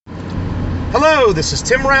Hello, this is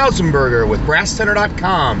Tim Rausenberger with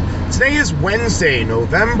BrassTenor.com. Today is Wednesday,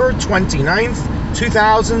 November 29th,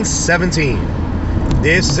 2017.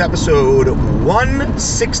 This is episode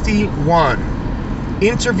 161.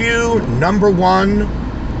 Interview number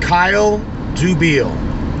 1, Kyle Dubiel.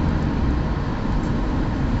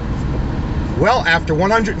 Well, after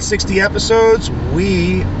 160 episodes,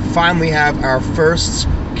 we finally have our first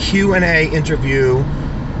Q&A interview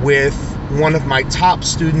with one of my top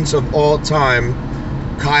students of all time,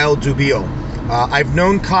 Kyle Dubiel. I've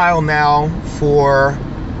known Kyle now for,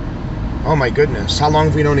 oh my goodness, how long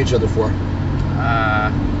have we known each other for?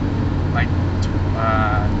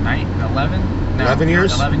 11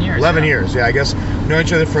 years? 11 years. 11 yeah. years, yeah, I guess. We've known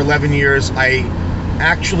each other for 11 years. I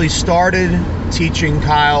actually started teaching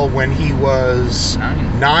Kyle when he was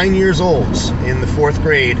 9 years old in the 4th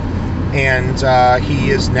grade, and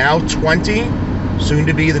he is now 20, soon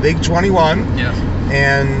to be the big 21. Yes.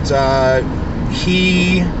 And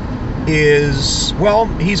he is, well,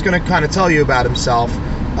 he's going to kind of tell you about himself.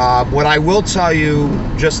 What I will tell you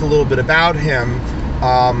just a little bit about him,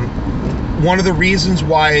 one of the reasons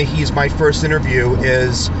why he's my first interview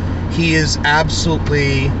is he is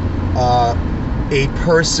absolutely a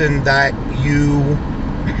person that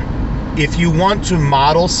if you want to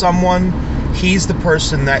model someone, he's the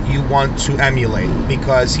person that you want to emulate,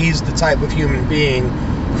 because he's the type of human being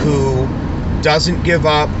who doesn't give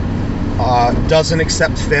up, doesn't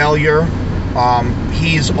accept failure.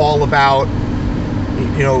 He's all about,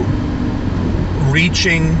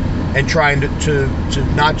 reaching and trying to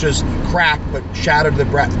not just crack but shatter the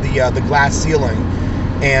glass ceiling.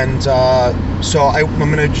 And so I'm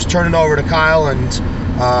going to just turn it over to Kyle, and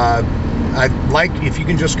I'd like if you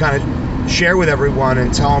can just kind of share with everyone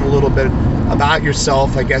and tell them a little bit about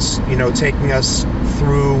yourself, I guess, taking us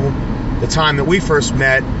through the time that we first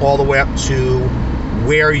met all the way up to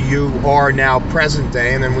where you are now present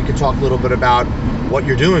day, and then we can talk a little bit about what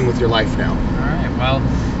you're doing with your life now. All right. Well,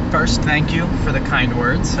 first, thank you for the kind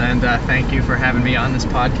words, and thank you for having me on this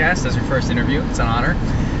podcast as your first interview. It's an honor.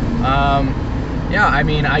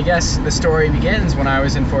 I guess the story begins when I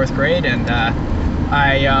was in 4th grade, and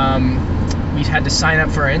we had to sign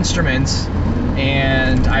up for our instruments,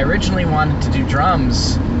 and I originally wanted to do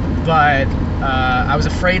drums, but I was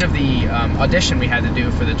afraid of the audition we had to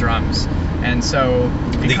do for the drums. And so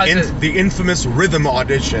the infamous rhythm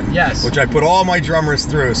audition, yes, which I put all my drummers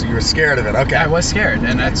through, so you were scared of it. Okay. I was scared,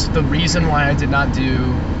 and that's the reason why I did not do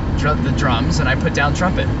the drums, and I put down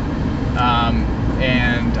trumpet.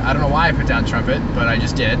 And I don't know why I put down trumpet, but I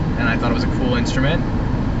just did, and I thought it was a cool instrument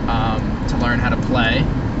to learn how to play.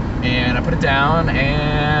 And I put it down,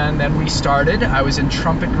 and then we started. I was in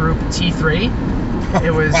trumpet group T3.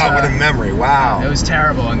 It was wow, what a memory! Wow, it was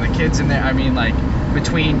terrible, and the kids in there. I mean, like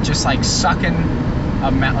between just like sucking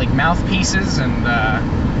mouthpieces and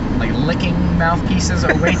like licking mouthpieces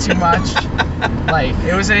way too much. Like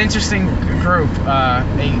it was an interesting group, a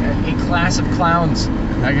class of clowns,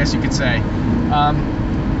 I guess you could say.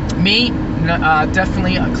 Me,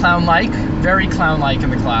 definitely a clown-like, very clown-like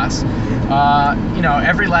in the class.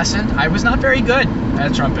 Every lesson, I was not very good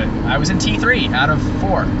at trumpet. I was in T3 out of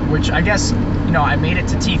 4, which I guess, I made it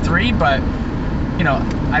to T3, but,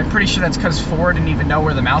 I'm pretty sure that's because 4 didn't even know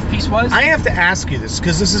where the mouthpiece was. I have to ask you this,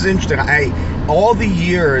 because this is interesting. All the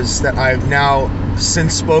years that I've now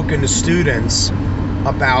since spoken to students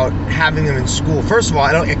about having them in school. First of all,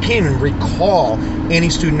 I can't even recall any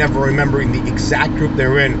student ever remembering the exact group they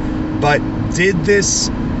were in. But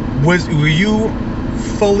were you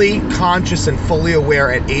fully conscious and fully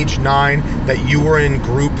aware at age 9 that you were in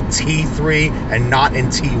group T3 and not in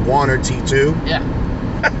T1 or T2? Yeah.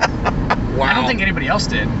 Wow. I don't think anybody else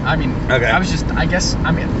did. I mean, okay. I think I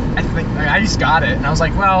just got it, and I was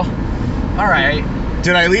like, well, all right.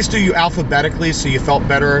 Did I at least do you alphabetically so you felt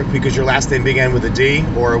better because your last name began with a D,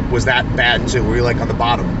 or was that bad too? Were you like on the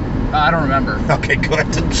bottom? I don't remember. Okay, good.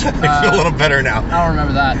 I feel a little better now. I don't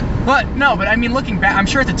remember that. But I mean, looking back, I'm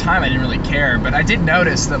sure at the time I didn't really care, but I did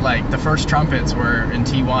notice that like the first trumpets were in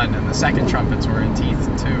T1 and the second trumpets were in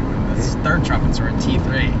T2 and the third trumpets were in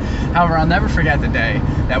T3. However, I'll never forget the day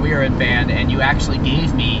that we were in band and you actually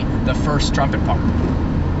gave me the first trumpet part.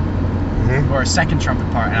 Or a second trumpet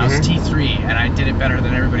part, and I was T3, and I did it better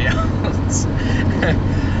than everybody else.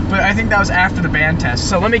 But I think that was after the band test.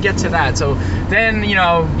 So let me get to that. So then,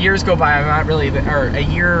 years go by, or a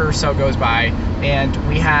year or so goes by, and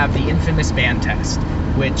we have the infamous band test,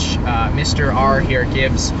 which Mr. R here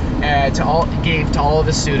gives to all of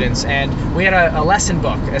the students. And we had a lesson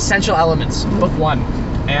book, Essential Elements, book 1,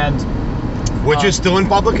 and which is still in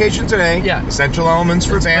publication today. Yeah, Essential Elements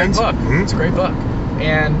for Bands. It's a great book. It's a great book,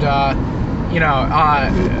 and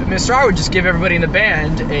Mr. R would just give everybody in the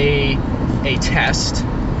band a test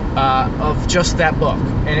of just that book,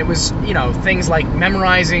 and it was things like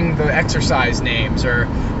memorizing the exercise names or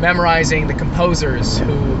memorizing the composers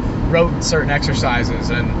who wrote certain exercises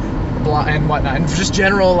and whatnot, and just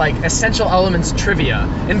general like essential elements trivia,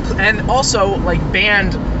 and also like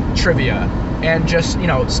band trivia, and just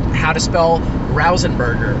how to spell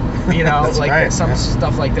Rausenberger, like some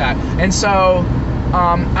stuff like that. And so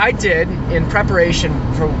I did, in preparation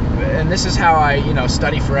for, and this is how I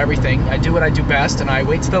study for everything. I do what I do best, and I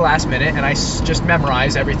wait to the last minute, and I just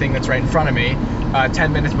memorize everything that's right in front of me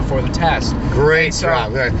 10 minutes before the test. Great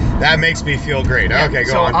job. That makes me feel great. Yeah, Okay,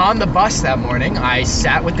 go so on. So on the bus that morning, I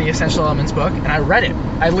sat with the Essential Elements book, and I read it.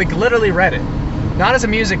 I literally read it. Not as a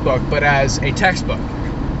music book, but as a textbook.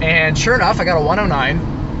 And sure enough, I got a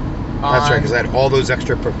 109. That's right, because I had all those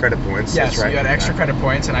extra credit points. Yes, That's right. You had extra credit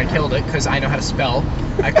points, and I killed it because I know how to spell.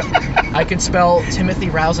 I can spell Timothy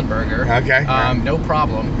Rausenberger. Okay. No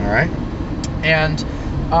problem. All right. And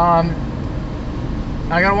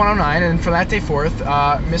I got a 109, and from that day forth,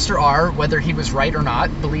 Mr. R, whether he was right or not,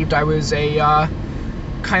 believed I was a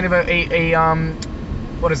kind of a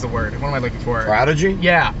what is the word? What am I looking for? Prodigy?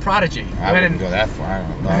 Yeah, prodigy. I wouldn't go that far. I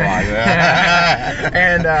don't know.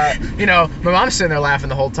 And my mom's sitting there laughing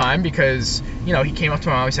the whole time because he came up to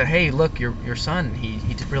my mom and said, "Hey, look, your son,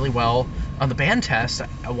 he did really well on the band test.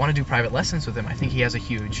 I want to do private lessons with him. I think he has a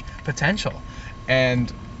huge potential."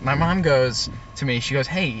 And my mom goes to me, she goes,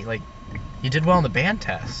 "Hey, like, you did well on the band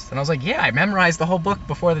test." And I was like, "Yeah, I memorized the whole book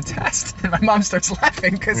before the test." And my mom starts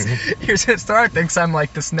laughing because here's Mr. R thinks I'm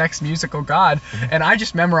like this next musical god, and I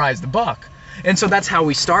just memorized the book. And so that's how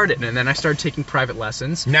we started. And then I started taking private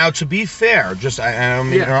lessons. Now, to be fair, I don't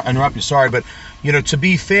mean to interrupt you, sorry, but to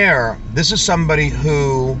be fair, this is somebody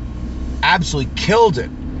who absolutely killed it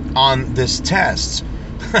on this test.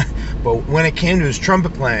 But when it came to his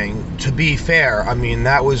trumpet playing, to be fair, I mean,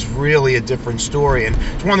 that was really a different story. And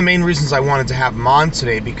it's one of the main reasons I wanted to have him on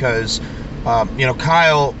today, because,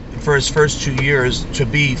 Kyle, for his first 2 years, to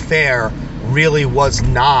be fair, really was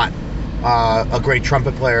not a great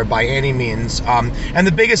trumpet player by any means. And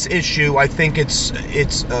the biggest issue, I think it's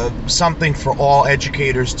something for all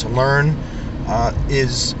educators to learn,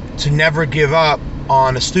 is to never give up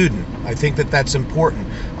on a student. I think that's important.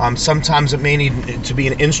 Sometimes it may need to be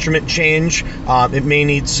an instrument change. It may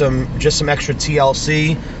need some extra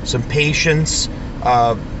TLC, some patience.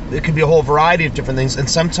 It could be a whole variety of different things. And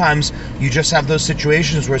sometimes you just have those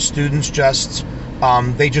situations where students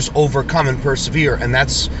they just overcome and persevere. And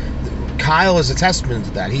Kyle is a testament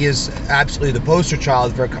to that. He is absolutely the poster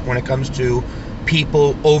child when it comes to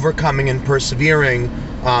people overcoming and persevering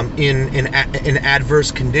in adverse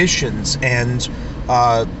conditions. And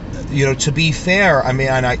to be fair, I mean,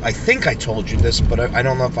 and I think I told you this, but I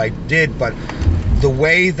don't know if I did, but the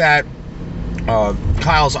way that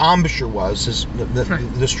Kyle's embouchure was,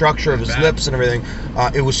 the structure of his lips and everything,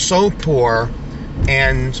 it was so poor,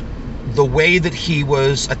 and the way that he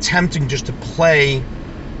was attempting just to play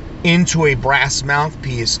into a brass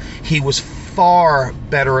mouthpiece, he was far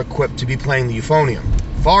better equipped to be playing the euphonium.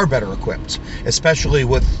 Far better equipped, especially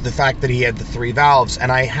with the fact that he had the 3 valves.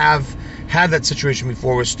 And I have had that situation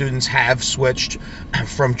before where students have switched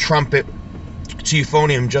from trumpet to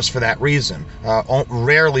euphonium just for that reason.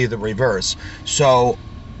 Rarely the reverse. So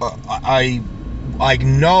I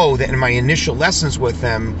know that in my initial lessons with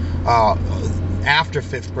them, after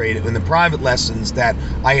 5th grade, in the private lessons, that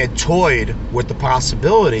I had toyed with the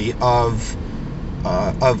possibility of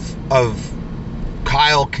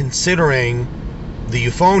Kyle considering the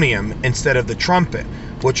euphonium instead of the trumpet,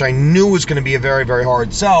 which I knew was going to be a very, very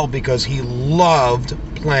hard sell because he loved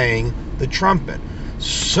playing the trumpet.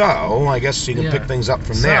 So I guess you can pick things up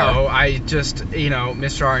from there. So I just,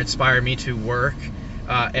 Mr. R inspired me to work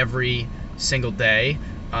every single day.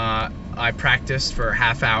 I practiced for a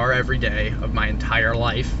half hour every day of my entire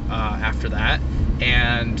life after that.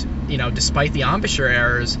 And, despite the embouchure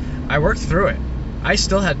errors, I worked through it. I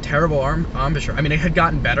still had terrible embouchure. I mean, it had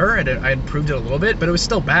gotten better, and I improved it a little bit, but it was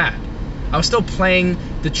still bad. I was still playing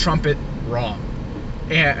the trumpet wrong.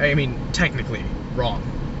 And, I mean, technically wrong.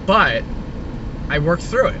 But I worked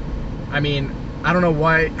through it. I mean, I don't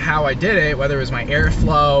know how I did it, whether it was my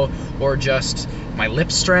airflow or just my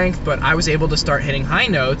lip strength, but I was able to start hitting high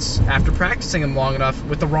notes after practicing them long enough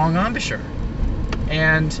with the wrong embouchure.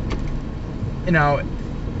 And,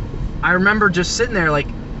 I remember just sitting there, like,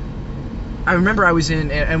 I remember I was and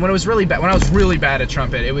when I was really bad at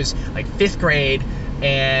trumpet, it was like 5th grade,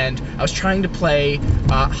 and I was trying to play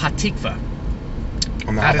Hatikva.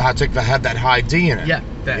 And the Hatikva had that high D in it. Yeah,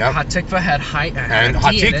 That Yep. Hot Tikva had And D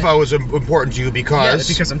Hot in it. Tikva was important to you because...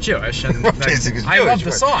 Yeah, because I'm Jewish, and He's I Jewish, love the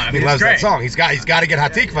but song. I mean, he it's loves great. that song. He's got to get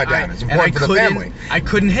Hot Tikva down. It's important for the family. I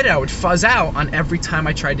couldn't hit it. I would fuzz out on every time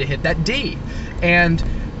I tried to hit that D. And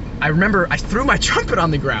I remember I threw my trumpet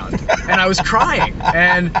on the ground, and I was crying.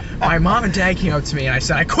 And my mom and dad came up to me, and I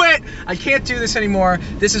said, I quit. I can't do this anymore.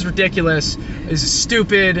 This is ridiculous. This is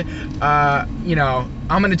stupid. You know,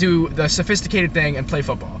 I'm going to do the sophisticated thing and play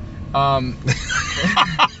football.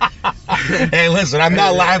 Hey, listen, I'm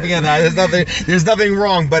not laughing at that. There's nothing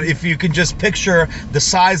wrong. But if you can just picture the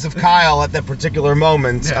size of Kyle at that particular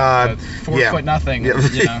moment, 4 foot nothing, Yeah.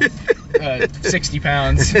 you know, 60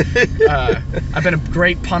 pounds. I've been a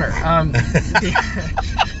great punter.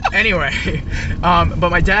 Anyway, but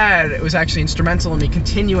my dad was actually instrumental in me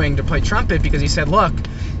continuing to play trumpet because he said, "Look,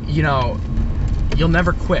 you know, you'll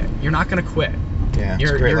never quit. You're not going to quit. Yeah, it's a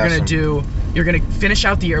You're great lesson. you're gonna finish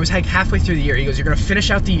out the year." It was like halfway through the year. He goes, "You're gonna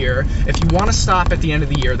finish out the year. If you want to stop at the end of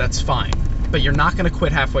the year, that's fine. But you're not gonna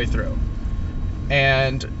quit halfway through."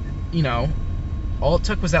 And, you know, all it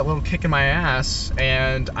took was that little kick in my ass,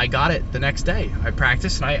 and I got it the next day. I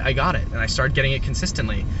practiced, and I got it, and I started getting it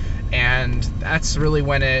consistently. And that's really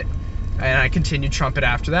when and I continued trumpet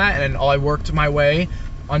after that, and I worked my way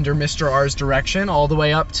under Mr. R's direction all the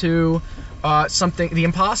way up to the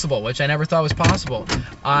impossible, which I never thought was possible.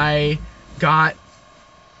 I got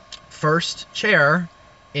first chair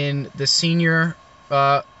in the senior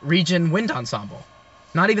region wind ensemble.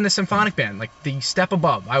 Not even the symphonic band, like the step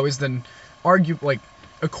above. I was then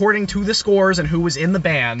according to the scores and who was in the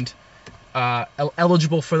band,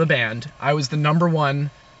 eligible for the band, I was the #1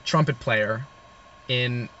 trumpet player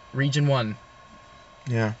in Region 1.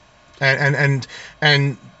 Yeah, and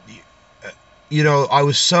you know,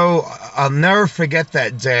 I'll never forget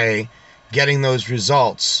that day getting those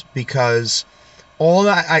results, because all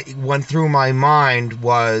that I went through my mind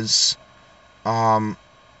was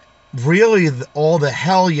really all the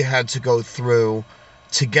hell you had to go through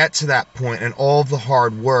to get to that point, and all the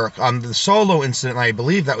hard work. The solo incident, I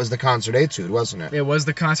believe that was the concert etude, wasn't it? It was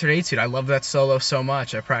the concert etude. I love that solo so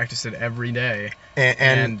much. I practiced it every day,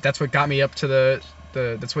 and that's what got me up to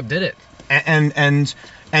that's what did it. And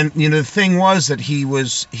you know, the thing was that he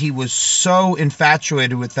was so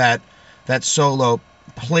infatuated with that solo,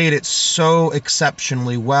 played it so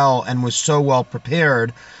exceptionally well, and was so well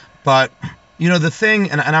prepared. But you know, the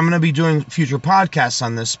thing, and I'm going to be doing future podcasts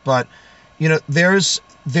on this, but you know, there's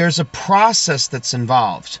a process that's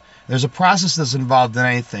involved. There's a process that's involved in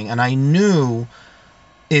anything, and I knew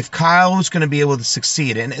if Kyle was going to be able to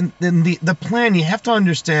succeed, and the plan, you have to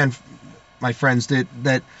understand, my friends,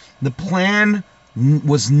 that the plan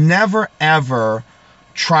was never ever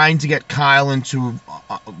trying to get Kyle into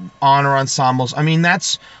honor ensembles. I mean,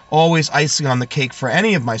 that's always icing on the cake for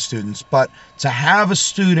any of my students, but to have a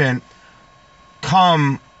student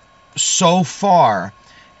come so far,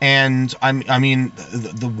 and I mean,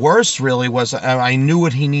 the worst really was I knew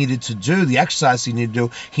what he needed to do, the exercise he needed to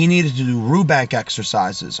do. He needed to do Rubank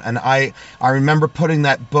exercises, and I remember putting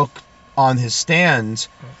that book on his stand.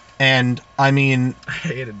 And I mean, I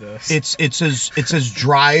hated this. It's as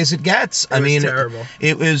dry as it gets. It was terrible.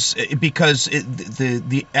 It was because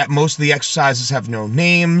most of the exercises have no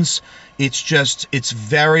names. It's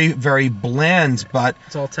very, very bland, but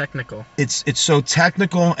it's all technical. It's so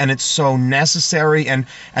technical, and it's so necessary, and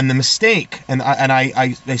the mistake, and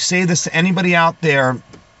I say this to anybody out there,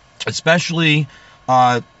 especially.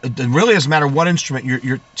 It really doesn't matter what instrument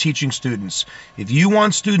you're teaching students. If you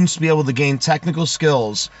want students to be able to gain technical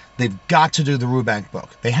skills, they've got to do the Rubank book.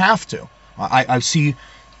 They have to. I see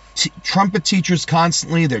trumpet teachers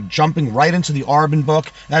constantly. They're jumping right into the Arbin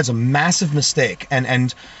book. That's a massive mistake.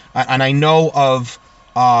 And I know of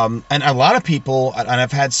and a lot of people, and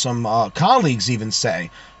I've had some colleagues even say,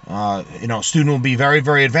 you know, a student will be very,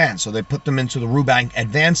 very advanced, so they put them into the Rubank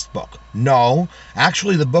advanced book. No,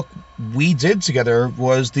 actually, the book we did together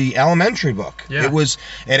was the elementary book. Yeah.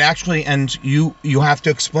 It actually, and you have to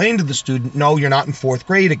explain to the student, no, you're not in 4th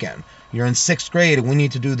grade again. You're in 6th grade, and we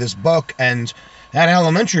need to do this book. And that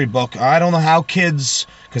elementary book, I don't know how kids,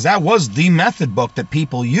 because that was the method book that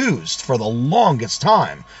people used for the longest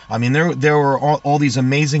time. I mean, there were all these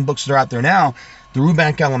amazing books that are out there now. The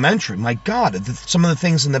Rubank Elementary, my God, some of the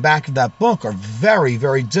things in the back of that book are very,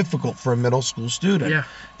 very difficult for a middle school student. Yeah.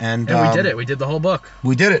 And we did it. We did the whole book.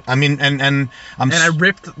 We did it. I mean, and I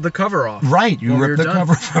ripped the cover off. Right, you ripped the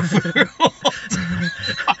cover off.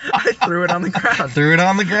 I threw it on the ground. Threw it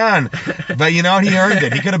on the ground. But you know what? He earned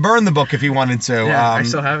it. He could have burned the book if he wanted to. Yeah, I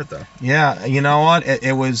still have it though. Yeah, you know what?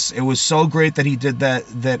 It was so great that he did that.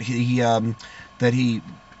 That he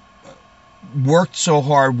worked so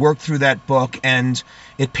hard, worked through that book, and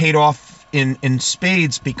it paid off in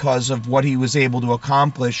spades because of what he was able to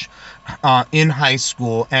accomplish in high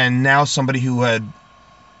school. And now somebody who had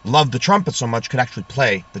loved the trumpet so much could actually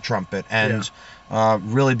play the trumpet, and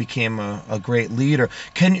really became a great leader.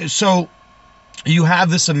 So you have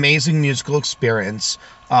this amazing musical experience.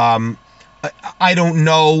 I don't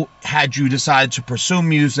know, had you decided to pursue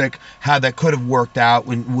music, how that could have worked out,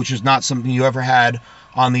 which is not something you ever had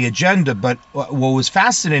on the agenda. But what was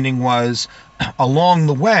fascinating was, along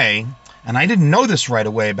the way, and I didn't know this right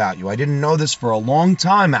away about you. I didn't know this for a long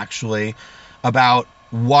time, actually, about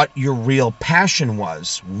what your real passion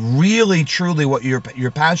was. Really, truly what your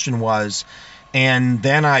passion was. And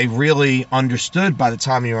then I really understood by the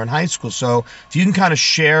time you were in high school. So if you can kind of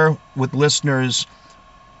share with listeners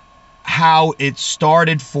how it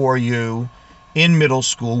started for you in middle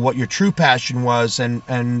school, what your true passion was, and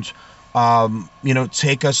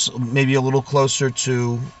take us maybe a little closer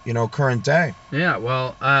to, current day. Yeah,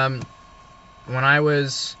 well, when I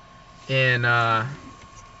was in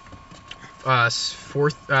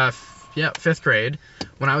fifth grade,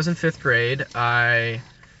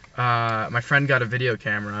 my friend got a video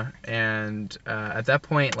camera, and at that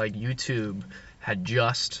point, like, YouTube had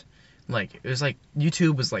just, like, it was like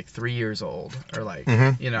YouTube was like 3 years old, or like,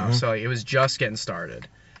 so like, it was just getting started.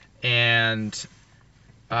 And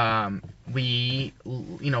we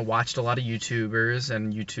watched a lot of YouTubers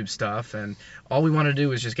and YouTube stuff, and all we wanted to do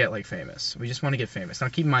was just get, like, famous. We just want to get famous. Now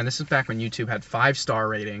keep in mind, this is back when YouTube had 5-star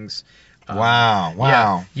ratings. Wow.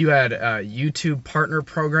 Yeah, you had a YouTube partner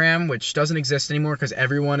program, which doesn't exist anymore because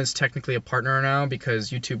everyone is technically a partner now,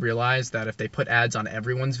 because YouTube realized that if they put ads on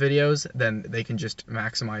everyone's videos, then they can just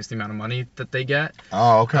maximize the amount of money that they get.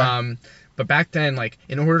 Oh, okay. But back then, like,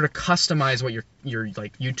 in order to customize what your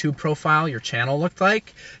like YouTube profile, your channel looked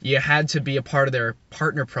like, you had to be a part of their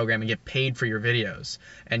partner program and get paid for your videos,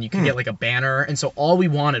 and you could get like a banner. And so all we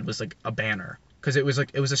wanted was like a banner, because it was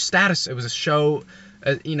a status, it was a show.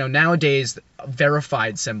 Nowadays, a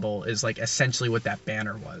verified symbol is like essentially what that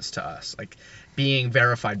banner was to us, like being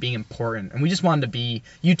verified, being important, and we just wanted to be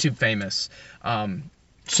YouTube famous.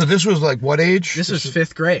 So this was like what age? This was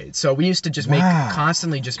 5th grade. So we used to just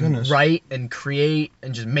constantly write and create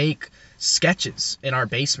and just make sketches in our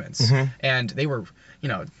basements, and they were,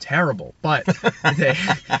 terrible, but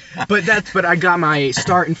but I got my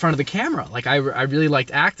start in front of the camera. Like, I really liked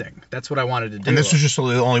acting. That's what I wanted to do. And this was just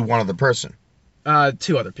only one other person.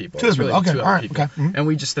 2 other people. Okay, all right, okay. And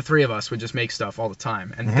the 3 of us would just make stuff all the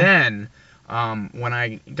time. And then, when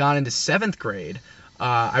I got into 7th grade,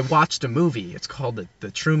 I watched a movie. It's called The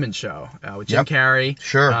Truman Show, with Jim Carrey.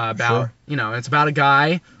 Sure. It's about a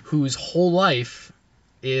guy whose whole life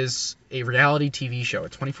is a reality TV show, a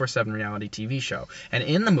 24/7 reality TV show. And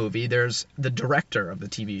in the movie, there's the director of the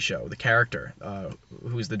TV show, the character,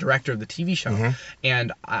 who's the director of the TV show.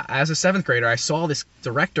 And as a 7th grader, I saw this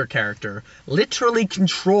director character literally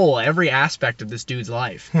control every aspect of this dude's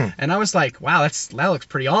life. And I was like, wow, that looks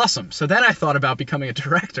pretty awesome. So then I thought about becoming a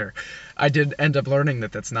director. I did end up learning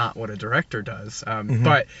that that's not what a director does.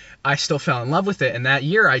 But I still fell in love with it. And that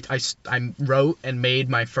year, I wrote and made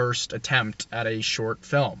my first attempt at a short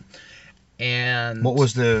film. And what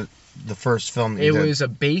was the first film that you did? It was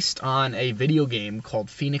based on a video game called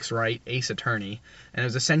Phoenix Wright Ace Attorney, and it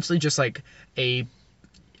was essentially just like it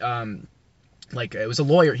was a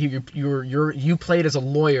lawyer. You played as a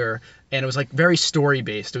lawyer, and it was like very story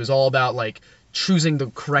based. It was all about like choosing the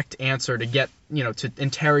correct answer to get, to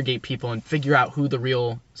interrogate people and figure out who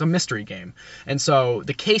it's a mystery game. And so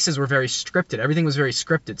the cases were very scripted. Everything was very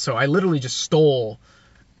scripted. So I literally just stole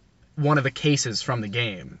one of the cases from the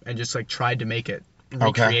game and just like tried to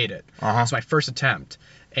recreate it. It's my first attempt,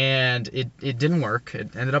 and it didn't work.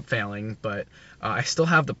 It ended up failing, but I still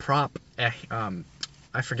have the prop. I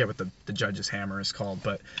forget what the judge's hammer is called,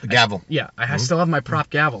 but the gavel. I still have my prop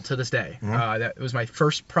gavel to this day. That was my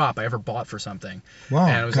first prop I ever bought for something. Wow.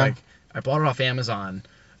 And it was like, I bought it off Amazon.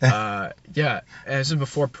 And this is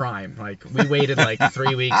before Prime. Like, we waited like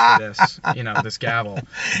 3 weeks for this, this gavel.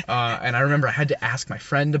 And I remember I had to ask my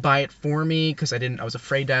friend to buy it for me because I was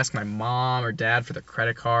afraid to ask my mom or dad for the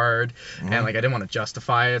credit card. And like, I didn't want to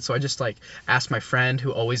justify it. So I just like asked my friend,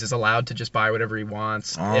 who always is allowed to just buy whatever he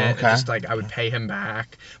wants. And just like, I would pay him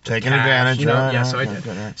back. Taking advantage. So I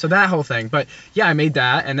did. So that whole thing. But yeah, I made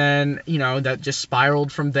that. And then, that just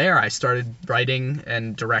spiraled from there. I started writing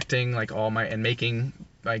and directing like and making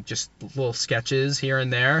like just little sketches here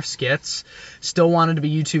and there, skits. Still wanted to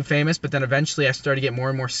be YouTube famous, but then eventually I started to get more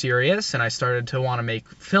and more serious, and I started to want to make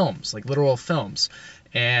films, like literal films.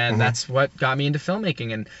 And that's what got me into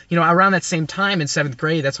filmmaking. And, around that same time in 7th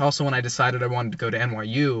grade, that's also when I decided I wanted to go to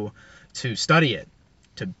NYU to study it,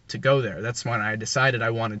 to go there. That's when I decided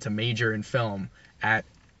I wanted to major in film at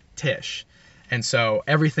Tisch. And so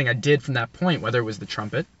everything I did from that point, whether it was the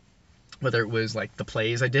trumpet, whether it was like the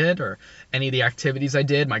plays I did or any of the activities I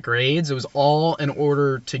did, my grades, it was all in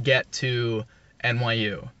order to get to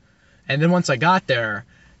NYU. And then once I got there,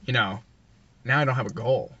 now I don't have a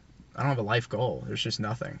goal. I don't have a life goal. There's just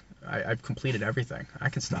nothing. I've completed everything. I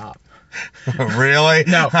can stop. Really?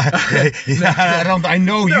 No. I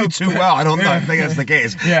know you too well. I don't think that's the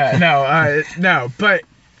case. Yeah, no. But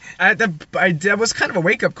that was kind of a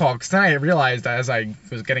wake-up call, because then I realized that as I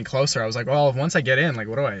was getting closer, I was like, well, once I get in, like,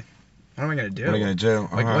 what am I going to do? What are you going to do?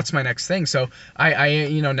 Like, what's my next thing? So I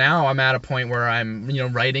now I'm at a point where I'm,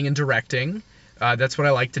 writing and directing. That's what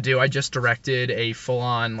I like to do. I just directed a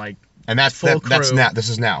full-on, like, and that's now. This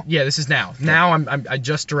is now. Yeah, this is now. Okay. Now I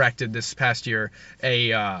just directed this past year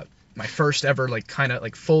my first ever, like, kind of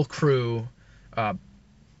like full crew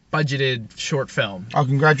budgeted short film. Oh,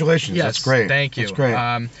 congratulations. Yes, that's great. Thank you. That's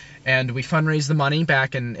great. And we fundraised the money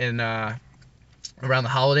back in around the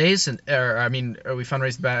holidays, we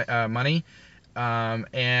fundraised money,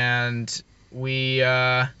 and we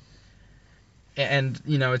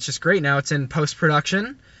it's just great. Now it's in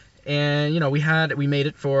post-production, and we made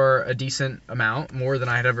it for a decent amount, more than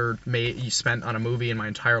I had ever spent on a movie in my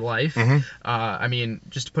entire life. Mm-hmm.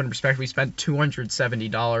 Just to put in perspective, we spent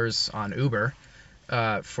 $270 on Uber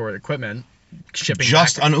for equipment. Shipping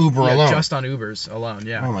just back. on Uber alone. Just on Ubers alone,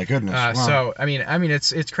 yeah. Oh my goodness. Wow. So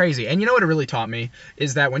it's crazy. And you know what it really taught me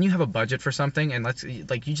is that when you have a budget for something and you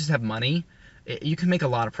just have money, you can make a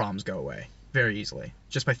lot of problems go away very easily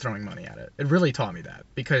just by throwing money at it. It really taught me that,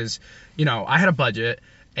 because I had a budget,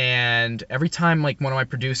 and every time like one of my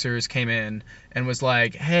producers came in and was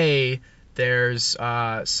like, hey, there's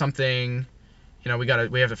something we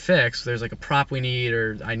have to fix, there's like a prop we need,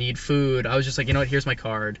 or I need food, I was just like, you know what, here's my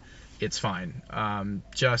card. It's fine.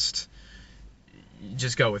 Just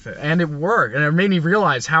go with it. And it worked. And it made me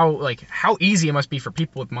realize how easy it must be for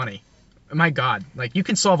people with money. My God, like, you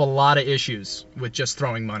can solve a lot of issues with just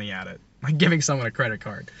throwing money at it, like giving someone a credit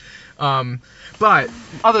card. But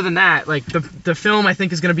other than that, like, the film I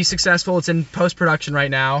think is going to be successful. It's in post-production right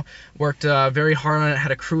now. Worked very hard on it.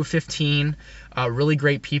 Had a crew of 15, really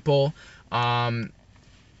great people.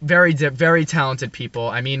 Very, very talented people.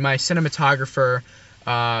 I mean, my cinematographer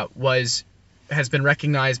has been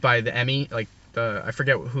recognized by the Emmy, like I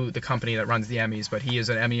forget who the company that runs the Emmys, but he is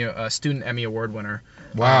a student Emmy award winner.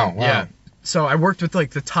 Wow. Yeah. So I worked with like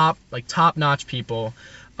the top-notch people,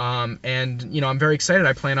 and I'm very excited.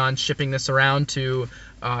 I plan on shipping this around to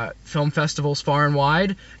film festivals far and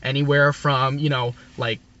wide, anywhere from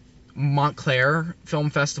like Montclair Film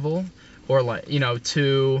Festival, or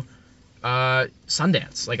to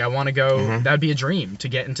Sundance. Like, I want to go. Mm-hmm. That'd be a dream to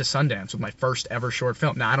get into Sundance with my first ever short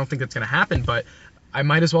film. Now, I don't think that's going to happen, but I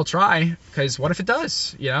might as well try, because what if it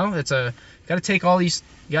does? It's you got to take you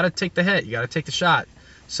got to take the hit, you got to take the shot.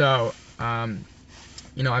 So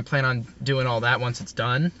I plan on doing all that once it's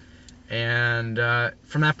done, and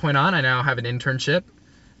from that point on, I now have an internship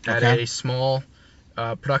at a small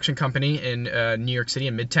production company in New York City,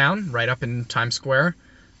 in Midtown, right up in Times Square.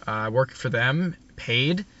 I work for them,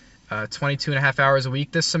 paid 22 and a half hours a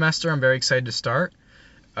week this semester. I'm very excited to start.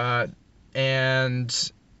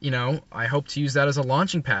 And I hope to use that as a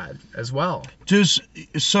launching pad as well.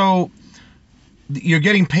 So you're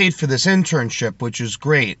getting paid for this internship, which is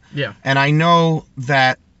great. Yeah. And I know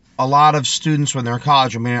that a lot of students when they're in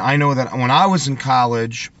college, I know that when I was in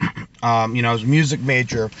college, I was a music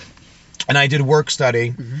major, and I did work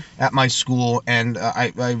study at my school, and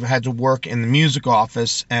I had to work in the music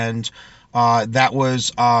office, and that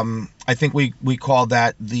was, I think we called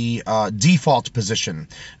that the default position,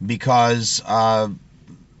 because I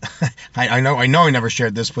know I never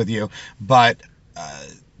shared this with you, but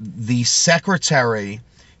the secretary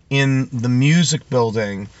in the music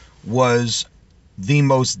building was the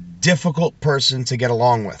most difficult person to get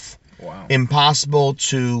along with. Wow. Impossible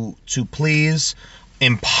to please,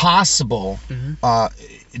 impossible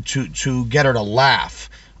to get her to laugh.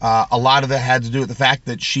 A lot of that had to do with the fact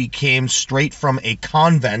that she came straight from a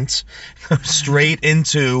convent, straight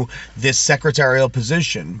into this secretarial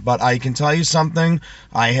position. But I can tell you something,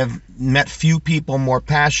 I have met few people more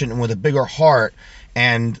passionate and with a bigger heart.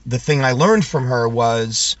 And the thing I learned from her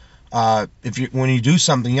was, when you do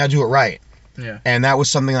something, you gotta do it right. Yeah. And that was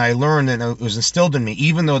something I learned, and it was instilled in me.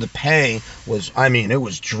 Even though the pay was, it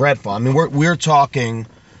was dreadful. We're talking.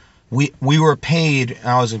 We were paid, and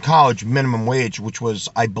I was in college, minimum wage, which was,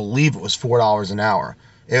 I believe it was $4 an hour.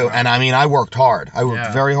 And I worked hard. I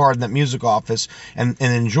worked very hard in that music office and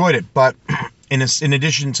enjoyed it. But in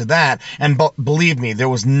addition to that, and believe me, there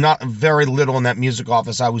was not very little in that music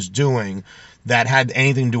office I was doing that had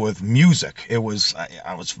anything to do with music. It was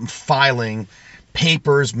I was filing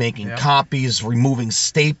papers, making copies, removing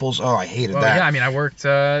staples. Oh, I hated that. Yeah, I mean, I worked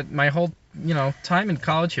my whole time in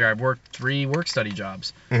college here. I've worked 3 work study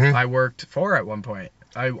jobs. I worked 4 at one point.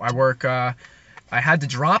 I work. I had to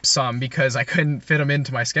drop some because I couldn't fit them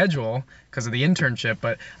into my schedule because of the internship.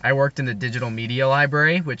 But I worked in the digital media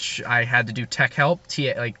library, which I had to do tech help.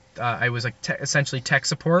 I was like essentially tech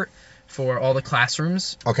support for all the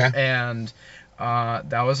classrooms. Okay. And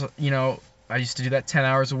that was, I used to do that 10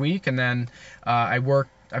 hours a week. And then I've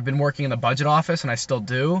been working in the budget office, and I still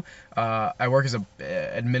do. I work as an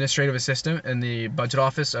administrative assistant in the budget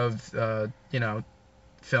office of,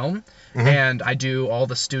 film. And I do all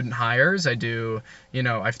the student hires. I do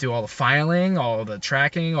all the filing, all the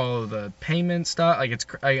tracking, all of the payment stuff.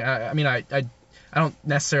 Like I don't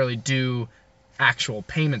necessarily do actual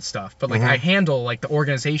payment stuff, but like I handle like the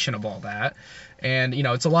organization of all that. And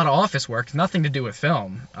it's a lot of office work, nothing to do with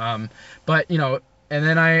film. But and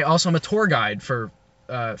then I also am a tour guide for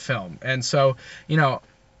film. And so,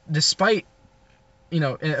 despite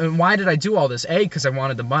and why did I do all this? A, because I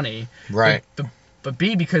wanted the money. Right. But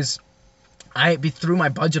B, because through my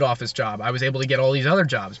budget office job, I was able to get all these other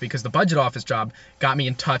jobs because the budget office job got me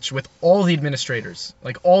in touch with all the administrators,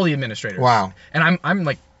 like all the administrators. Wow. And I'm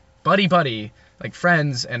like buddy, like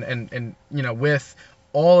friends and with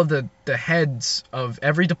all of the heads of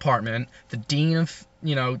every department, the dean of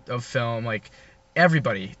of film, like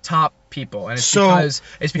everybody, top people. And it's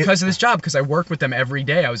because of this job, because I worked with them every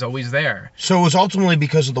day. I was always there. So it was ultimately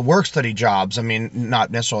because of the work study jobs. I mean,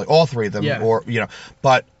 not necessarily all 3 of them, or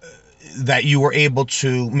but that you were able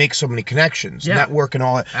to make so many connections, network and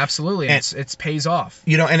all that. Absolutely. And it pays off.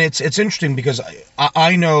 And it's interesting because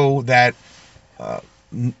I know that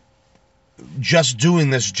just doing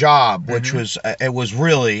this job, which was it was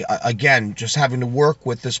really again just having to work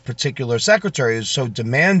with this particular secretary is so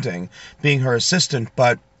demanding, being her assistant.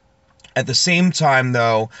 But at the same time,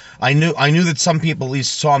 though, I knew that some people at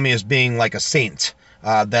least saw me as being like a saint.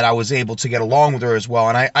 That I was able to get along with her as well.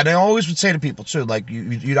 And I always would say to people too, like,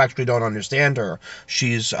 you actually don't understand her.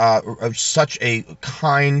 She's such a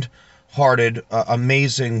kind-hearted,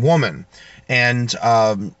 amazing woman, and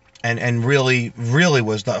really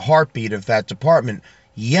was the heartbeat of that department.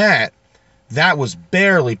 Yet that was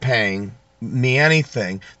barely paying me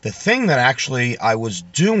anything. The thing that actually I was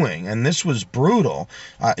doing, and this was brutal,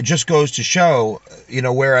 it just goes to show,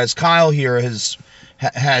 whereas Kyle here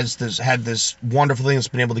had this wonderful thing that's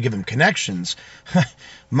been able to give him connections.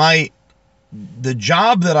 The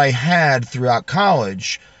job that I had throughout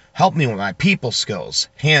college helped me with my people skills,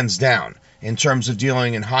 hands down, in terms of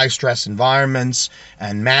dealing in high stress environments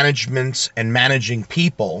and management and managing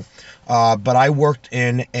people. But I worked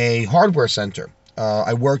in a hardware center.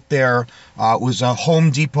 I worked there. It was a Home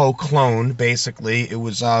Depot clone, basically. It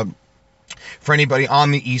was for anybody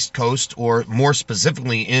on the East Coast, or more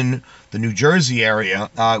specifically in the New Jersey area,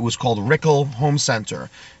 it was called Rickle Home Center.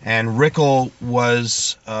 And Rickle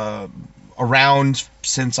was around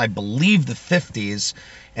since, I believe, the 50s.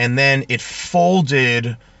 And then it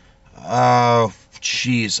folded, I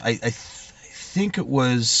think it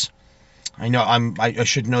was, I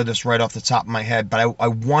should know this right off the top of my head, but I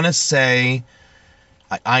want to say,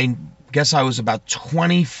 I guess I was about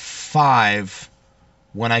 25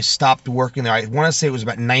 when I stopped working there. I want to say it was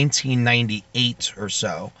about 1998 or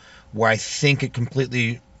so, where I think it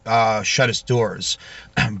completely shut its doors.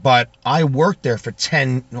 But I worked there for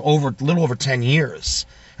a little over 10 years,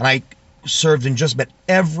 and I served in just about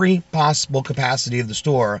every possible capacity of the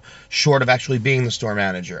store, short of actually being the store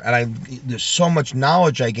manager. And there's so much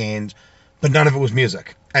knowledge I gained, but none of it was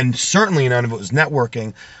music, and certainly none of it was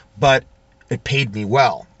networking. But it paid me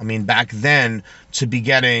well. I mean, back then, to be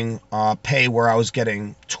getting pay where I was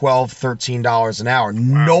getting $12, $13 an hour,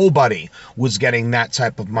 nobody was getting that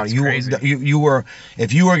type of money. You were,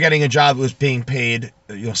 if you were getting a job that was being paid,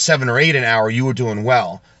 $7 or $8 an hour, you were doing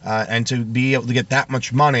well. And to be able to get that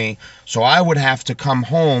much money, so I would have to come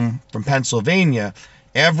home from Pennsylvania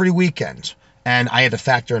every weekend, and I had to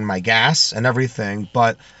factor in my gas and everything,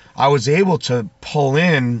 but I was able to pull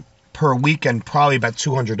in per weekend probably about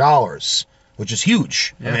 $200. Which is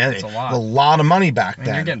huge. Yeah, that's a lot of money back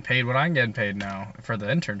then. You're getting paid what I'm getting paid now for the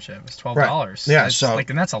internship. It's $12. Right. Yeah,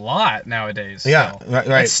 and that's a lot nowadays. Yeah, so. right.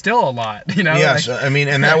 That's still a lot, Yes, and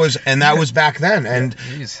that was back then, and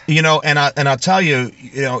and I'll tell you,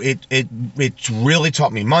 it really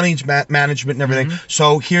taught me money management and everything. Mm-hmm.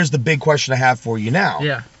 So here's the big question I have for you now.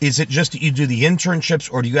 Yeah. Is it just that you do the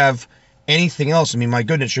internships, or do you have anything else. I mean, my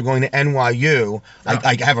goodness, you're going to NYU.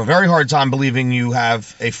 I have a very hard time believing you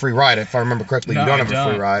have a free ride. If I remember correctly, you don't have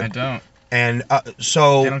a free ride. I don't. And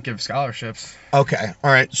so... They don't give scholarships. Okay.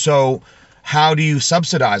 All right. So how do you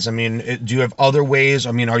subsidize? I mean, do you have other ways?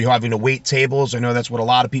 I mean, are you having to wait tables? I know that's what a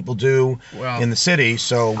lot of people do in the city.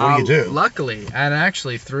 So what do you do? Luckily, and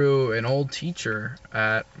actually through an old teacher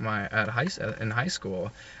in high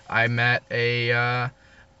school, I met a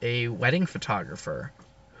wedding photographer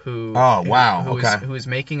who was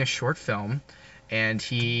making a short film, and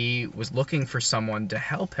he was looking for someone to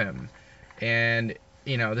help him. And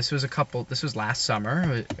this was last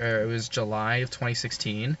summer. It was July of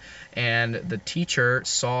 2016, and the teacher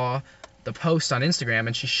saw the post on Instagram,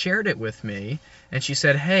 and she shared it with me, and she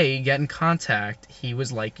said, "Hey, get in contact. He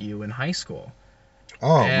was like you in high school."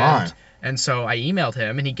 And so I emailed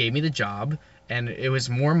him, and he gave me the job, and it was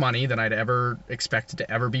more money than I'd ever expected to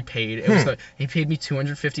ever be paid. He paid me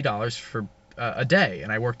 $250 for a day,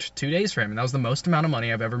 and I worked 2 days for him, and that was the most amount of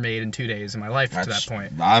money I've ever made in 2 days in my life to that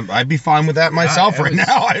point. I'd be fine with that myself right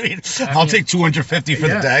now. I'll take $250 for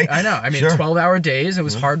the day. I know. I mean, 12-hour days. It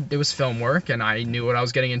was hard. It was film work, and I knew what I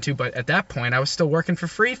was getting into. But at that point, I was still working for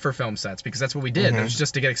free for film sets because that's what we did. It was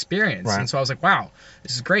just to get experience. Right. And so I was like, wow,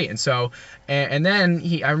 this is great. And so, and then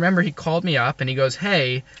I remember he called me up and he goes,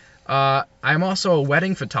 "Hey, I'm also a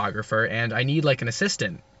wedding photographer, and I need like an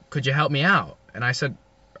assistant. Could you help me out?" And I said,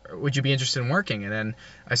 "Would you be interested in working?" And then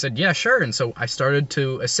I said, "Yeah, sure." And so I started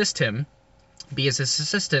to assist him, be his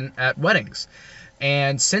assistant at weddings.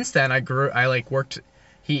 And since then, I worked.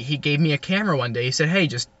 He gave me a camera one day. He said, "Hey,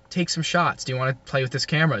 just take some shots. Do you want to play with this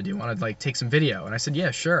camera? Do you want to take some video?" And I said,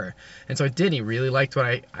 "Yeah, sure." And so I did. He really liked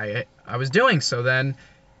what I was doing. So then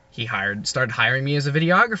he started hiring me as a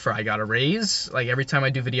videographer. I got a raise every time I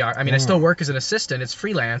do video. I mean, I still work as an assistant. It's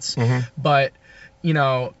freelance, but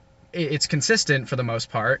it's consistent for the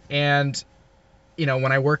most part. And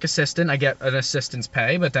when I work assistant, I get an assistant's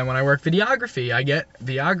pay, but then when I work videography, I get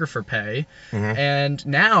videographer pay. And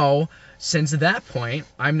now, since that point,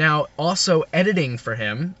 I'm now also editing for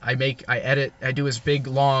him. I do his big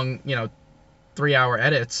long 3-hour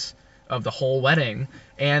edits of the whole wedding,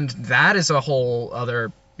 and that is a whole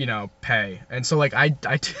other pay. And so I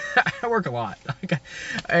work a lot.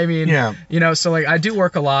 I mean, so I do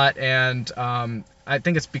work a lot, and I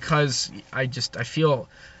think it's because I feel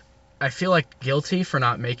like guilty for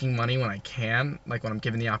not making money when I can, when I'm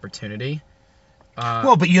given the opportunity.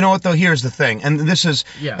 Well, but you know what though? Here's the thing, and this is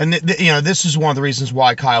this is one of the reasons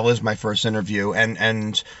why Kyle is my first interview,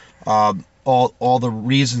 and all the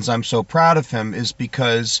reasons I'm so proud of him is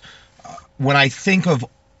because when I think of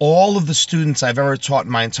all of the students I've ever taught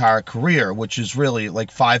in my entire career, which is really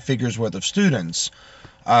 5 figures worth of students,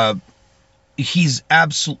 he's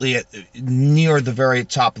absolutely near the very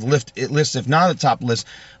top of the list, if not the top of the list.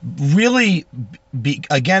 Really,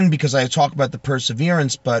 again, because I talk about the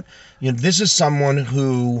perseverance, but this is someone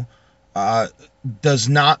who does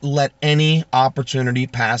not let any opportunity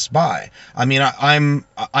pass by. I mean,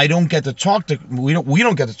 I don't get to talk to we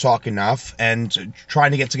don't get to talk enough, and trying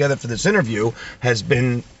to get together for this interview has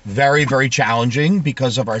been very, very challenging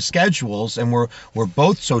because of our schedules, and we're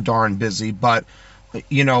both so darn busy. But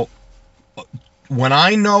when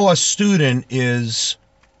I know a student is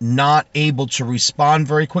not able to respond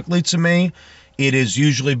very quickly to me, it is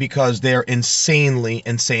usually because they're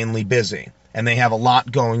insanely busy and they have a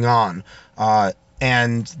lot going on.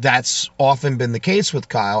 And that's often been the case with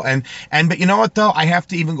Kyle. But you know what though? I have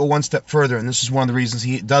to even go one step further, and this is one of the reasons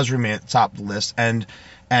he does remain at the top of the list. And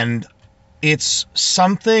it's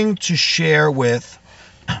something to share with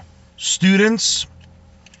students,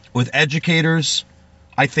 with educators,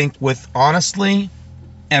 I think with, honestly,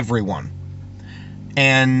 everyone.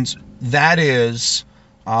 And that is,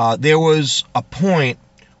 there was a point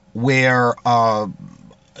where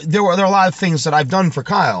there were a lot of things that I've done for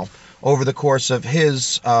Kyle over the course of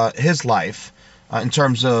his life, in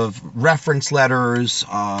terms of reference letters,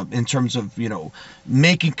 in terms of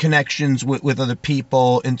making connections with other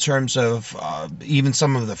people, in terms of even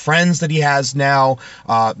some of the friends that he has now,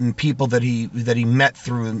 and people that he met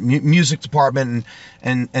through the music department,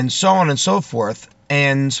 and so on and so forth.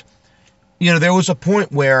 And there was a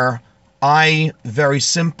point where I very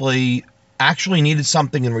simply actually needed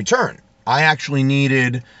something in return. I actually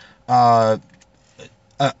needed a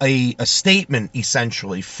statement,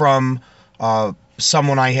 essentially, from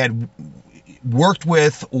someone I had worked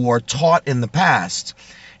with or taught in the past.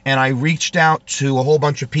 And I reached out to a whole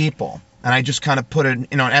bunch of people, and I just kind of put an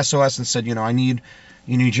SOS and said, I need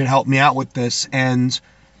you to help me out with this. And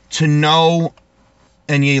to know,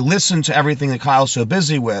 and you listen to everything that Kyle's so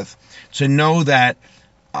busy with, to know that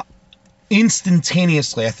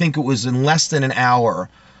instantaneously, I think it was in less than an hour,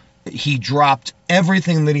 he dropped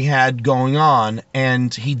everything that he had going on,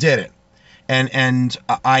 and he did it. And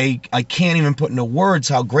I can't even put into words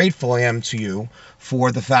how grateful I am to you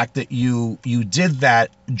for the fact that you did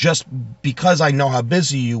that, just because I know how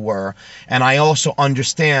busy you were, and I also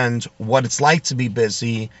understand what it's like to be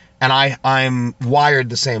busy, and I'm wired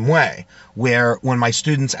the same way, where when my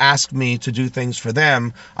students ask me to do things for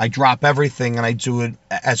them, I drop everything and I do it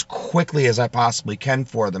as quickly as I possibly can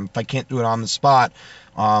for them. If I can't do it on the spot,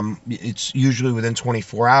 it's usually within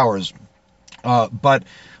 24 hours. But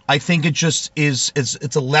I think it just is,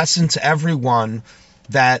 it's a lesson to everyone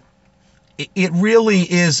that it really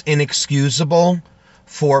is inexcusable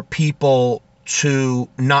for people to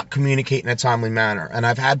not communicate in a timely manner. And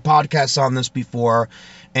I've had podcasts on this before,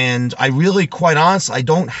 and I really, quite honestly, I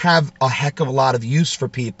don't have a heck of a lot of use for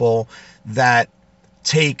people that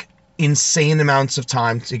take insane amounts of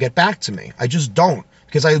time to get back to me. I just don't,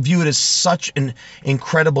 because I view it as such an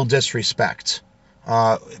incredible disrespect.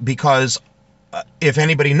 Because if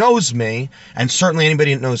anybody knows me, and certainly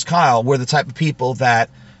anybody that knows Kyle, we're the type of people that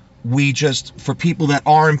we just, for people that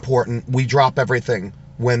are important, we drop everything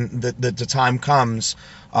when the time comes,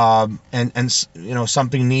 and you know,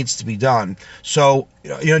 something needs to be done. So,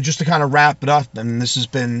 you know, just to kind of wrap it up, and this has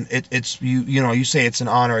been, it's you know, you say it's an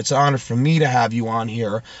honor. It's an honor for me to have you on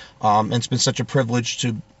here, and it's been such a privilege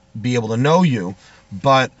to be able to know you.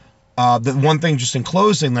 But the one thing, just in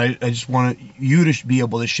closing, that I just want you to be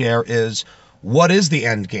able to share is, what is the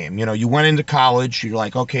end game? You know, you went into college, you're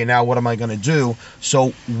like, okay, now what am I going to do? So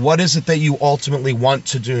what is it that you ultimately want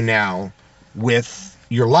to do now with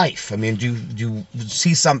your life? I mean, do you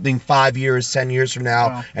see something 5 years, 10 years from now,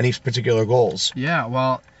 Well, any particular goals? Yeah,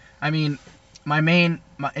 well, I mean,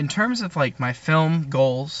 in terms of like my film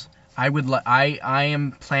goals, I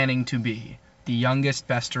am planning to be the youngest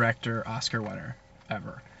Best Director Oscar winner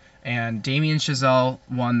ever. And Damien Chazelle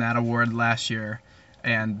won that award last year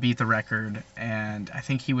and beat the record, and I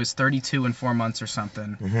think he was 32 in 4 months or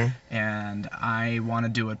something. Mm-hmm. And I want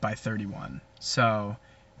to do it by 31. So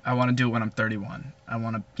I want to do it when I'm 31. I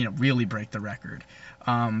want to, you know, really break the record.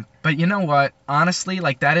 But you know what? Honestly,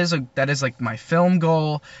 like that is like my film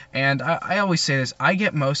goal, and I always say this: I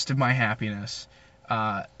get most of my happiness,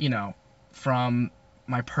 you know, from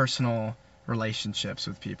my personal relationships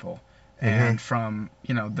with people, and from,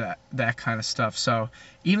 you know, that kind of stuff. So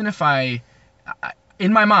even if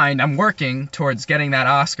in my mind, I'm working towards getting that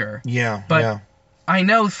Oscar. Yeah. But yeah. I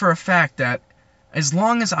know for a fact that as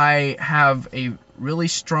long as I have a really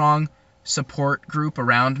strong support group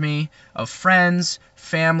around me of friends,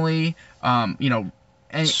 family, you know,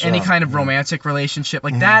 any kind of romantic relationship,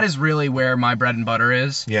 like that is really where my bread and butter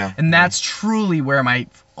is. Yeah. And that's truly where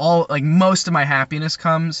most of my happiness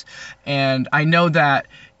comes. And I know that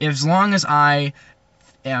as long as I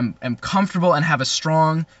am comfortable and have a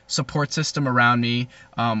strong support system around me,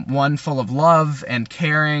 one full of love and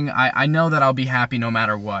caring, I know that I'll be happy no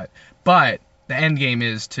matter what. But the end game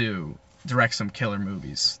is to direct some killer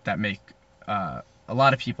movies that make a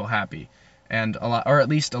lot of people happy, and or at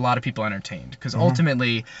least a lot of people entertained. Because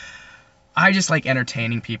ultimately, I just like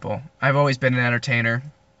entertaining people. I've always been an entertainer,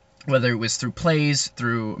 whether it was through plays,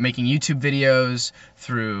 through making YouTube videos,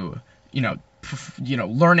 through, you know,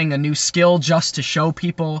 learning a new skill just to show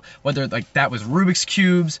people, whether like that was Rubik's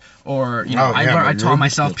cubes, or, you know, I taught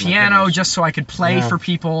myself piano just so I could play for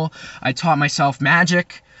people. I taught myself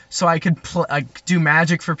magic so I could do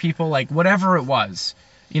magic for people, like whatever it was.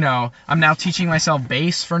 You know, I'm now teaching myself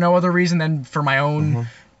bass for no other reason than for my own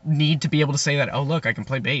need to be able to say that, oh look, I can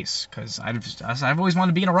play bass, because I've always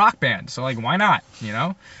wanted to be in a rock band, so like why not, you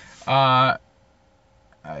know?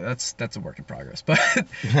 That's a work in progress, but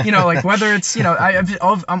you know, like whether it's, you know,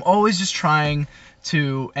 I'm always just trying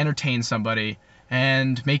to entertain somebody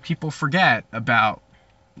and make people forget about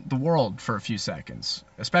the world for a few seconds,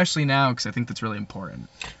 especially now, because I think that's really important.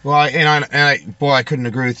 Well, I couldn't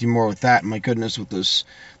agree with you more with that. My goodness, with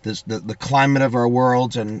the climate of our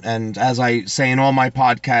world, and as I say in all my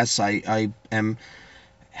podcasts, I am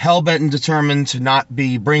hell-bent and determined to not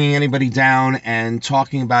be bringing anybody down and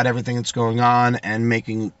talking about everything that's going on and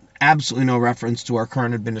making absolutely no reference to our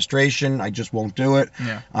current administration. I just won't do it.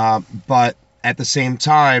 Yeah. But at the same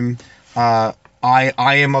time, I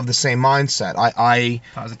am of the same mindset.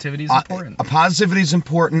 Positivity is important. Positivity is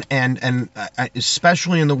important, and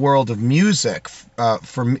especially in the world of music.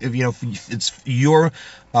 For, you know, it's your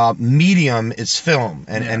medium is film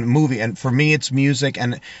and movie, and for me it's music,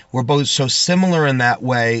 and we're both so similar in that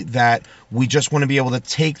way that we just want to be able to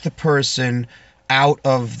take the person out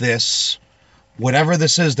of this, whatever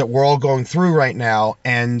this is that we're all going through right now,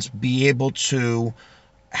 and be able to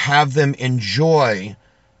have them enjoy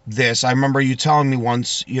this. I remember you telling me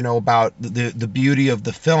once, about the beauty of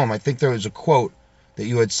the film. I think there was a quote that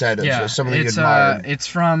you had said of something you admired. It's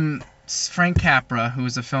from Frank Capra, who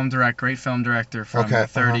was a great film director from the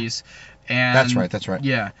 30s. And That's right.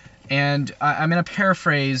 Yeah, and I'm gonna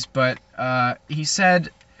paraphrase, but he said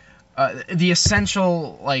the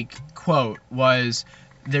essential quote was,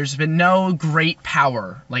 "There's been no great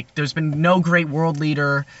power, there's been no great world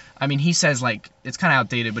leader." I mean, he says it's kind of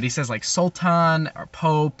outdated, but he says Sultan or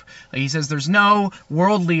Pope. He says there's no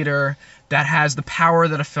world leader that has the power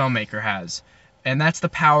that a filmmaker has, and that's the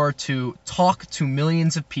power to talk to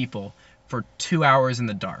millions of people for 2 hours in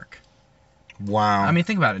the dark. Wow. I mean,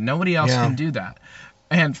 think about it. Nobody else can do that.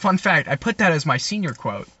 And fun fact, I put that as my senior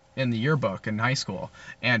quote in the yearbook in high school,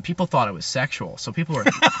 and people thought it was sexual. So people were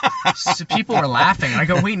laughing. I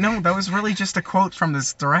go, wait, no, that was really just a quote from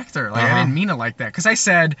this director. I didn't mean it like that. Because I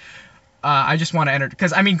said, I just want to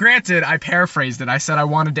because I mean, granted, I paraphrased it. I said I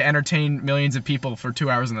wanted to entertain millions of people for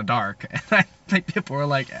 2 hours in the dark. And I think people were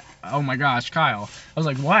like, oh my gosh, Kyle. I was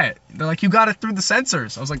like, what? They're like, you got it through the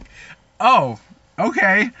censors. I was like, oh,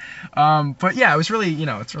 okay. But yeah, it was really,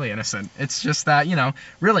 it's really innocent. It's just that,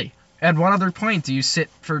 really. At one other point do you sit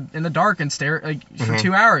in the dark and stare for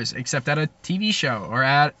 2 hours, except at a TV show or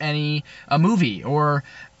at a movie, or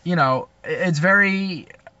it's very.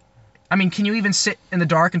 I mean, can you even sit in the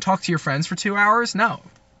dark and talk to your friends for 2 hours? No,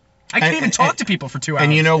 I can't even talk to people for 2 hours.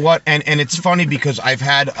 And you know what? And it's funny because I've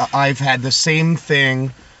had the same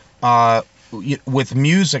thing with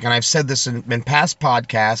music, and I've said this in past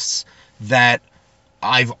podcasts that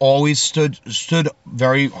I've always had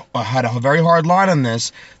a very hard line on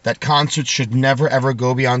this, that concerts should never ever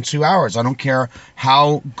go beyond 2 hours. I don't care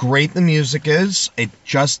how great the music is, it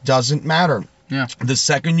just doesn't matter. Yeah. The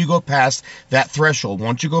second you go past that threshold,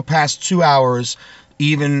 once you go past 2 hours,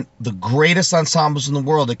 even the greatest ensembles in the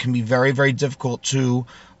world, it can be very, very difficult to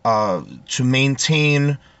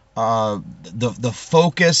maintain the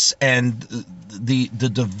focus and the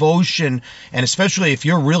devotion, and especially if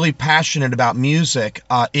you're really passionate about music,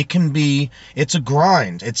 it's a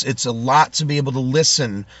grind. It's a lot to be able to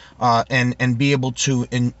listen and be able to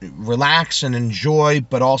relax and enjoy,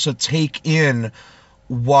 but also take in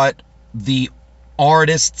what the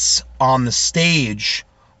artists on the stage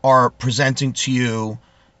are presenting to you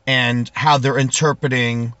and how they're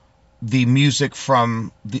interpreting the music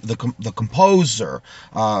from the composer,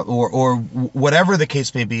 or whatever the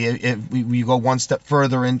case may be. If we go one step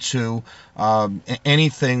further into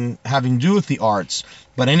anything having to do with the arts,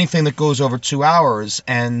 but anything that goes over 2 hours,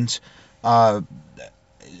 and I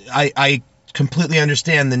completely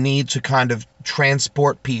understand the need to kind of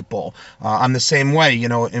transport people. I'm the same way,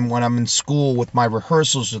 and when I'm in school with my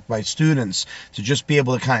rehearsals with my students, to just be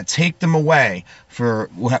able to kind of take them away for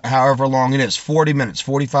however long it is, 40 minutes,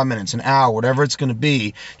 45 minutes, an hour, whatever it's going to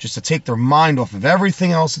be, just to take their mind off of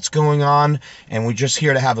everything else that's going on, and we're just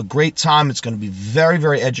here to have a great time. It's going to be very,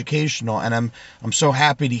 very educational, and I'm so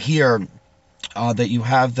happy to hear that you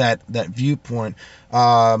have that viewpoint.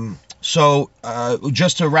 So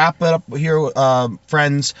just to wrap it up here,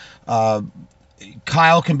 friends,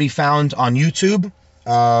 Kyle can be found on YouTube.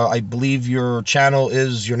 I believe your channel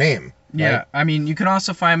is your name. Yeah, right? I mean, you can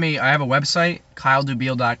also find me. I have a website,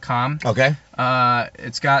 KyleDubiel.com. Okay.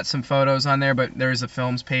 It's got some photos on there, but there's a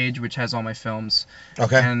films page which has all my films.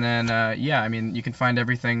 Okay. And then, I mean, you can find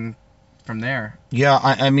everything from there. Yeah,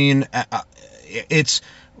 I mean, it's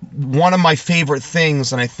one of my favorite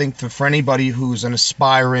things, and I think for anybody who's an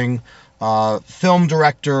aspiring film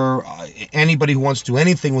director, anybody who wants to do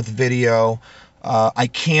anything with video, I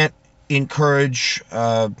can't encourage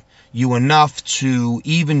you enough to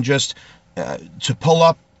even just to pull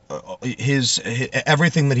up his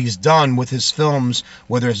everything that he's done with his films,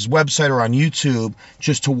 whether it's his website or on YouTube,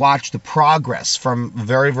 just to watch the progress from a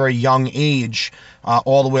very, very young age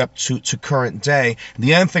all the way up to current day.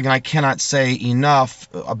 The other thing I cannot say enough,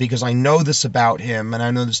 because I know this about him and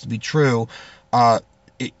I know this to be true,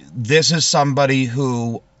 this is somebody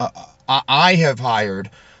who I have hired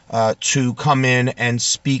to come in and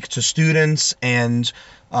speak to students and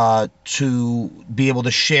to be able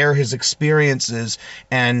to share his experiences,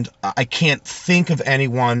 and I can't think of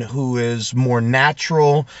anyone who is more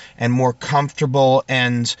natural and more comfortable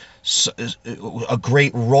and a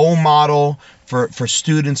great role model for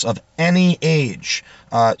students of any age.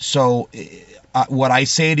 So what I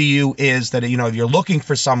say to you is that, if you're looking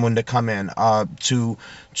for someone to come in to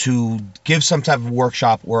give some type of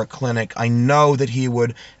workshop or a clinic, I know that he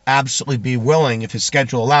would absolutely be willing, if his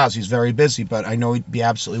schedule allows. He's very busy, but I know he'd be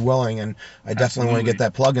absolutely absolutely willing, and I definitely want to get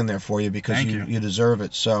that plug in there for you because you deserve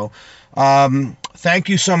it. So, thank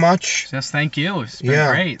you so much. Yes, thank you. It's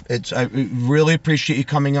been great. I really appreciate you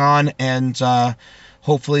coming on, and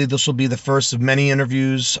hopefully this will be the first of many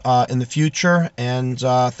interviews in the future. And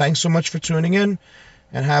thanks so much for tuning in,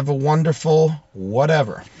 and have a wonderful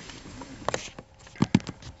whatever.